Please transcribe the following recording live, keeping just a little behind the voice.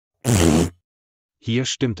Hier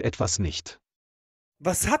stimmt etwas nicht.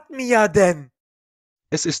 Was hat Mia denn?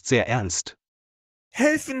 Es ist sehr ernst.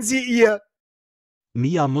 Helfen Sie ihr!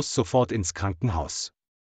 Mia muss sofort ins Krankenhaus.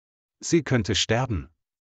 Sie könnte sterben.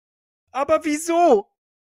 Aber wieso?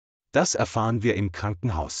 Das erfahren wir im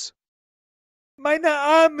Krankenhaus. Meine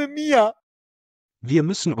arme Mia! Wir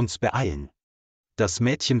müssen uns beeilen. Das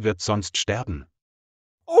Mädchen wird sonst sterben.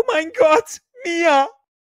 Oh mein Gott, Mia!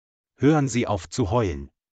 Hören Sie auf zu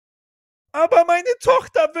heulen. Aber meine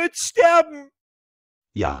Tochter wird sterben!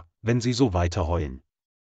 Ja, wenn Sie so weiter heulen.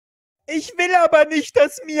 Ich will aber nicht,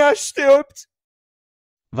 dass Mia stirbt!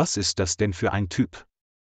 Was ist das denn für ein Typ?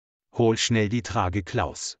 Hol schnell die Trage,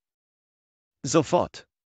 Klaus. Sofort.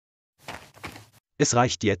 Es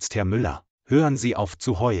reicht jetzt, Herr Müller. Hören Sie auf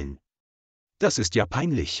zu heulen. Das ist ja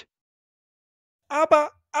peinlich.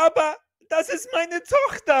 Aber, das ist meine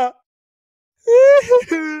Tochter!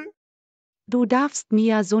 Du darfst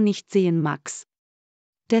Mia so nicht sehen, Max.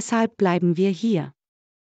 Deshalb bleiben wir hier.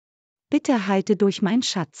 Bitte halte durch, mein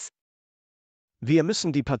Schatz. Wir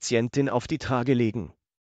müssen die Patientin auf die Trage legen.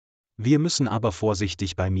 Wir müssen aber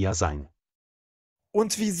vorsichtig bei Mia sein.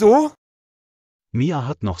 Und wieso? Mia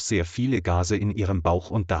hat noch sehr viele Gase in ihrem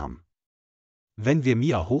Bauch und Darm. Wenn wir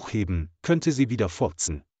Mia hochheben, könnte sie wieder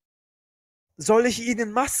furzen. Soll ich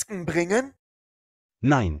Ihnen Masken bringen?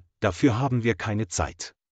 Nein, dafür haben wir keine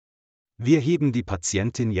Zeit. Wir heben die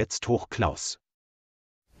Patientin jetzt hoch, Klaus.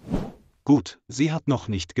 Gut, sie hat noch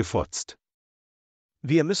nicht gefurzt.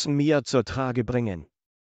 Wir müssen Mia zur Trage bringen.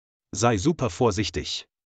 Sei super vorsichtig.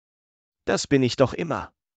 Das bin ich doch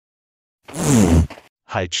immer.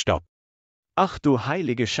 Halt, stopp. Ach du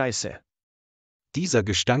heilige Scheiße. Dieser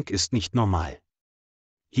Gestank ist nicht normal.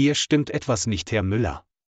 Hier stimmt etwas nicht, Herr Müller.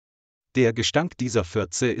 Der Gestank dieser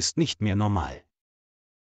Fürze ist nicht mehr normal.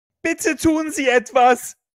 Bitte tun Sie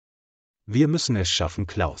etwas! Wir müssen es schaffen,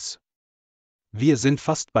 Klaus. Wir sind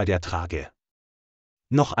fast bei der Trage.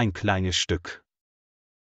 Noch ein kleines Stück.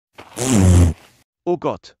 Oh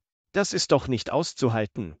Gott, das ist doch nicht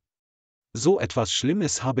auszuhalten. So etwas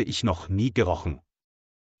Schlimmes habe ich noch nie gerochen.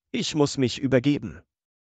 Ich muss mich übergeben.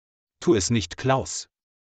 Tu es nicht, Klaus.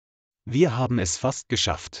 Wir haben es fast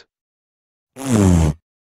geschafft.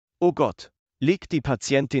 Oh Gott, leg die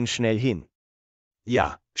Patientin schnell hin.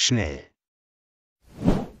 Ja, schnell.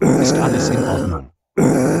 Ist alles in Ordnung?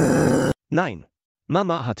 Nein,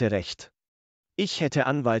 Mama hatte recht. Ich hätte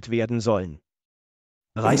Anwalt werden sollen.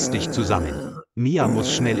 Reiß dich zusammen. Mia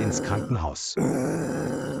muss schnell ins Krankenhaus.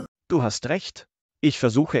 Du hast recht. Ich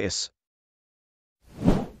versuche es.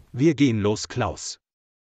 Wir gehen los, Klaus.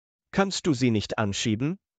 Kannst du sie nicht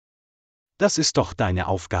anschieben? Das ist doch deine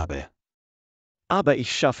Aufgabe. Aber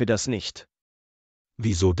ich schaffe das nicht.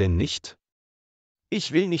 Wieso denn nicht?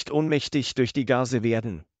 Ich will nicht ohnmächtig durch die Gase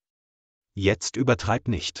werden. Jetzt übertreib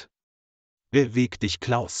nicht. Beweg dich,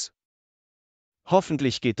 Klaus.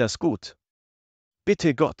 Hoffentlich geht das gut.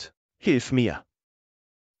 Bitte Gott, hilf mir.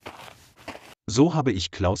 So habe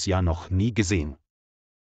ich Klaus ja noch nie gesehen.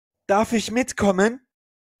 Darf ich mitkommen?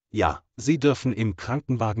 Ja, Sie dürfen im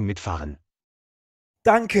Krankenwagen mitfahren.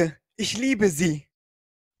 Danke, ich liebe Sie.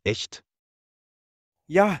 Echt?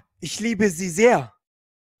 Ja, ich liebe Sie sehr.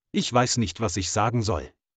 Ich weiß nicht, was ich sagen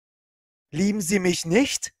soll. Lieben Sie mich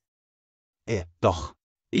nicht? Doch.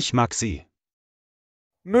 Ich mag Sie.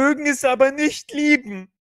 Mögen es aber nicht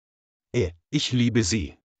lieben. Ich liebe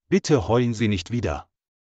Sie. Bitte heulen Sie nicht wieder.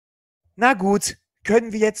 Na gut,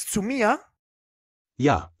 können wir jetzt zu Mia?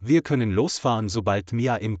 Ja, wir können losfahren, sobald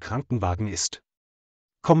Mia im Krankenwagen ist.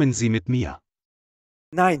 Kommen Sie mit mir.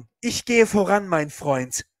 Nein, ich gehe voran, mein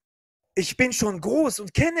Freund. Ich bin schon groß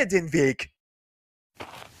und kenne den Weg.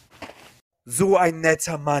 So ein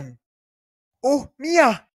netter Mann. Oh,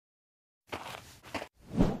 Mia!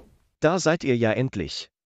 Da seid ihr ja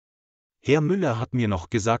endlich. Herr Müller hat mir noch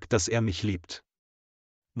gesagt, dass er mich liebt.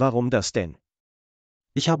 Warum das denn?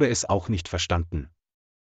 Ich habe es auch nicht verstanden.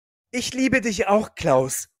 Ich liebe dich auch,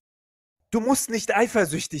 Klaus. Du musst nicht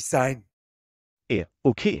eifersüchtig sein.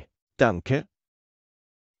 Okay, danke.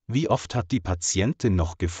 Wie oft hat die Patientin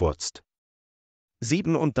noch gefurzt?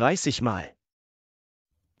 37 Mal.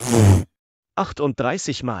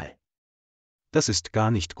 38 Mal. Das ist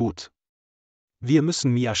gar nicht gut. Wir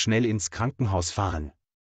müssen Mia schnell ins Krankenhaus fahren.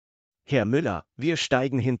 Herr Müller, wir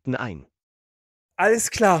steigen hinten ein. Alles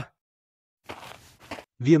klar.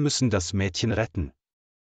 Wir müssen das Mädchen retten.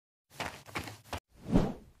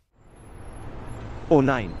 Oh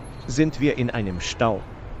nein, sind wir in einem Stau.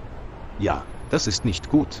 Ja, das ist nicht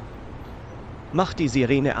gut. Mach die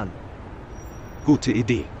Sirene an. Gute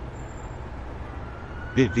Idee.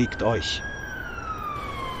 Bewegt euch.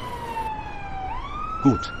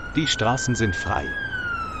 Gut, die Straßen sind frei.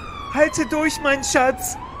 Halte durch, mein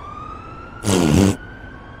Schatz.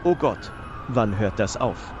 Oh Gott, wann hört das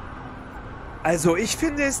auf? Also ich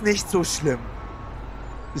finde es nicht so schlimm.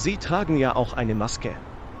 Sie tragen ja auch eine Maske.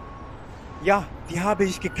 Ja, die habe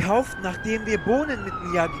ich gekauft, nachdem wir Bohnen mit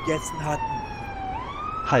Mia gegessen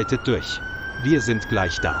hatten. Haltet durch. Wir sind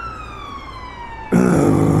gleich da.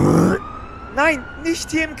 Nein, nicht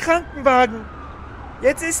hier im Krankenwagen.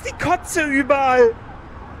 Jetzt ist die Kotze überall.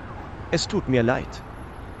 Es tut mir leid.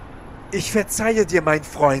 Ich verzeihe dir, mein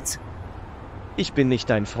Freund. Ich bin nicht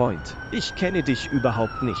dein Freund. Ich kenne dich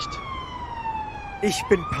überhaupt nicht. Ich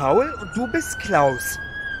bin Paul und du bist Klaus.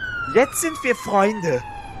 Jetzt sind wir Freunde.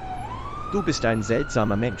 Du bist ein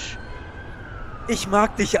seltsamer Mensch. Ich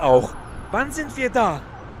mag dich auch. Wann sind wir da?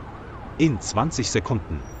 In 20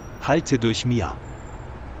 Sekunden. Halte durch, Mia.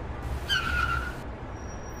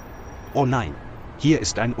 Oh nein, hier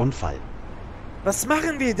ist ein Unfall. Was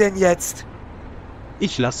machen wir denn jetzt?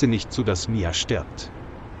 Ich lasse nicht zu, dass Mia stirbt.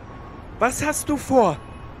 Was hast du vor?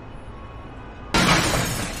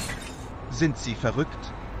 Sind Sie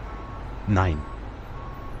verrückt? Nein.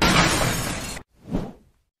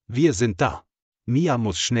 Wir sind da. Mia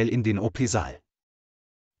muss schnell in den OP-Saal.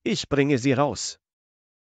 Ich bringe sie raus.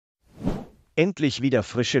 Endlich wieder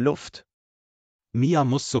frische Luft. Mia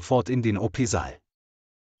muss sofort in den OP-Saal.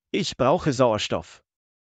 Ich brauche Sauerstoff.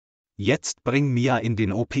 Jetzt bring Mia in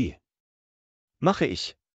den OP. Mache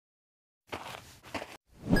ich.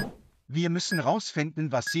 Wir müssen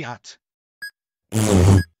rausfinden, was sie hat.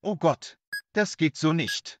 Oh Gott, das geht so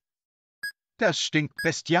nicht. Das stinkt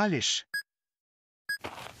bestialisch.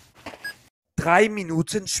 3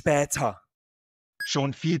 Minuten später.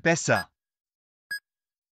 Schon viel besser.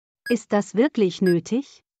 Ist das wirklich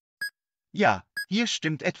nötig? Ja, hier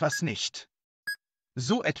stimmt etwas nicht.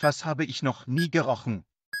 So etwas habe ich noch nie gerochen.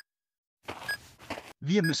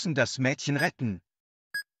 Wir müssen das Mädchen retten.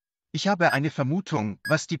 Ich habe eine Vermutung,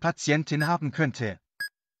 was die Patientin haben könnte.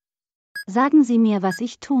 Sagen Sie mir, was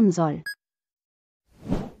ich tun soll.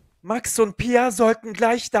 Max und Pia sollten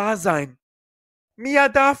gleich da sein. Mia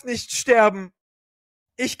darf nicht sterben.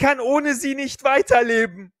 Ich kann ohne sie nicht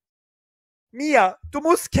weiterleben. Mia, du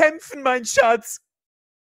musst kämpfen, mein Schatz.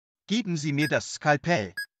 Geben Sie mir das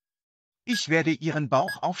Skalpell. Ich werde Ihren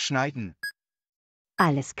Bauch aufschneiden.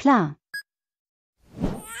 Alles klar.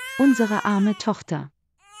 Unsere arme Tochter.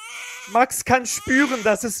 Max kann spüren,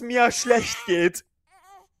 dass es Mia schlecht geht.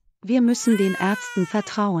 Wir müssen den Ärzten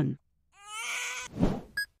vertrauen.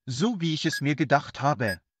 So wie ich es mir gedacht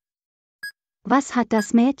habe. Was hat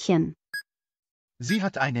das Mädchen? Sie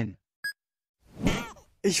hat einen.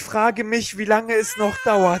 Ich frage mich, wie lange es noch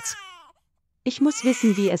dauert. Ich muss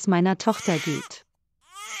wissen, wie es meiner Tochter geht.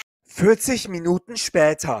 40 Minuten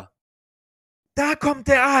später. Da kommt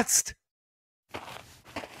der Arzt.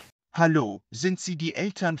 Hallo, sind Sie die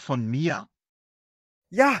Eltern von Mia?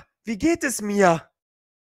 Ja, wie geht es Mia?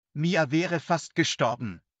 Mia wäre fast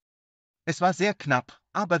gestorben. Es war sehr knapp,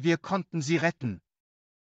 aber wir konnten sie retten.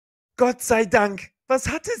 Gott sei Dank. Was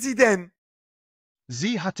hatte sie denn?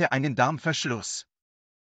 Sie hatte einen Darmverschluss.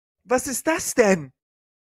 Was ist das denn?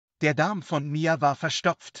 Der Darm von Mia war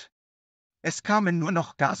verstopft. Es kamen nur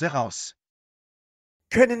noch Gase raus.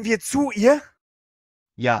 Können wir zu ihr?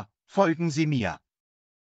 Ja, folgen Sie mir.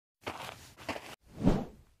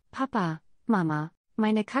 Papa, Mama,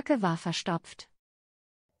 meine Kacke war verstopft.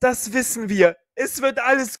 Das wissen wir. Es wird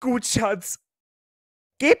alles gut, Schatz.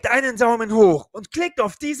 Gebt einen Daumen hoch und klickt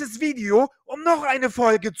auf dieses Video, um noch eine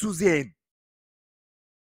Folge zu sehen.